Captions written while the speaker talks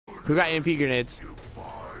Who got MP grenades?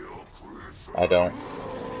 I don't.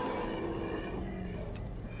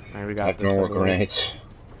 Alright, we I got have this. no more grenades.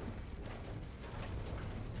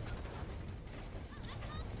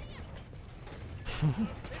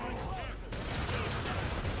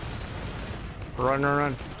 Run, run,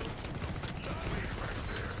 run.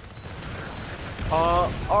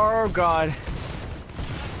 Oh god.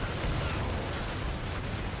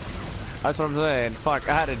 That's what I'm saying. Fuck,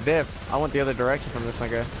 I had a dip. I went the other direction from this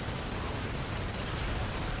nigga.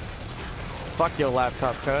 Fuck your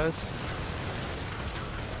laptop, cuz.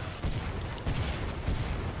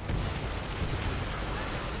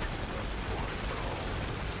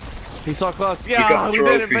 He's so close. Yeah, we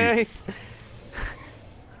did it, man.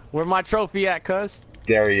 Where my trophy at, cuz?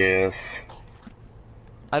 There he is.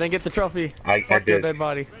 I didn't get the trophy. I Fuck your did. dead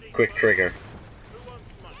body. Quick trigger.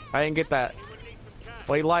 I didn't get that.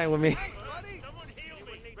 Why you lying with me?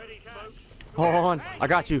 Hold on, I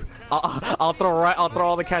got you. I'll throw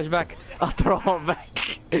all the cash back. I'll throw all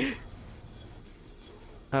back.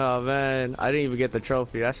 Oh man, I didn't even get the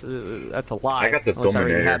trophy. That's a lie. I got the Unless I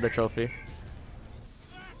already Dominator. had the trophy.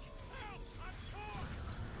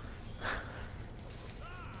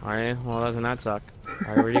 Alright, well doesn't that suck?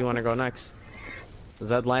 Alright, where do you want to go next?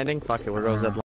 Zed landing? Fuck it, we'll go Zed landing.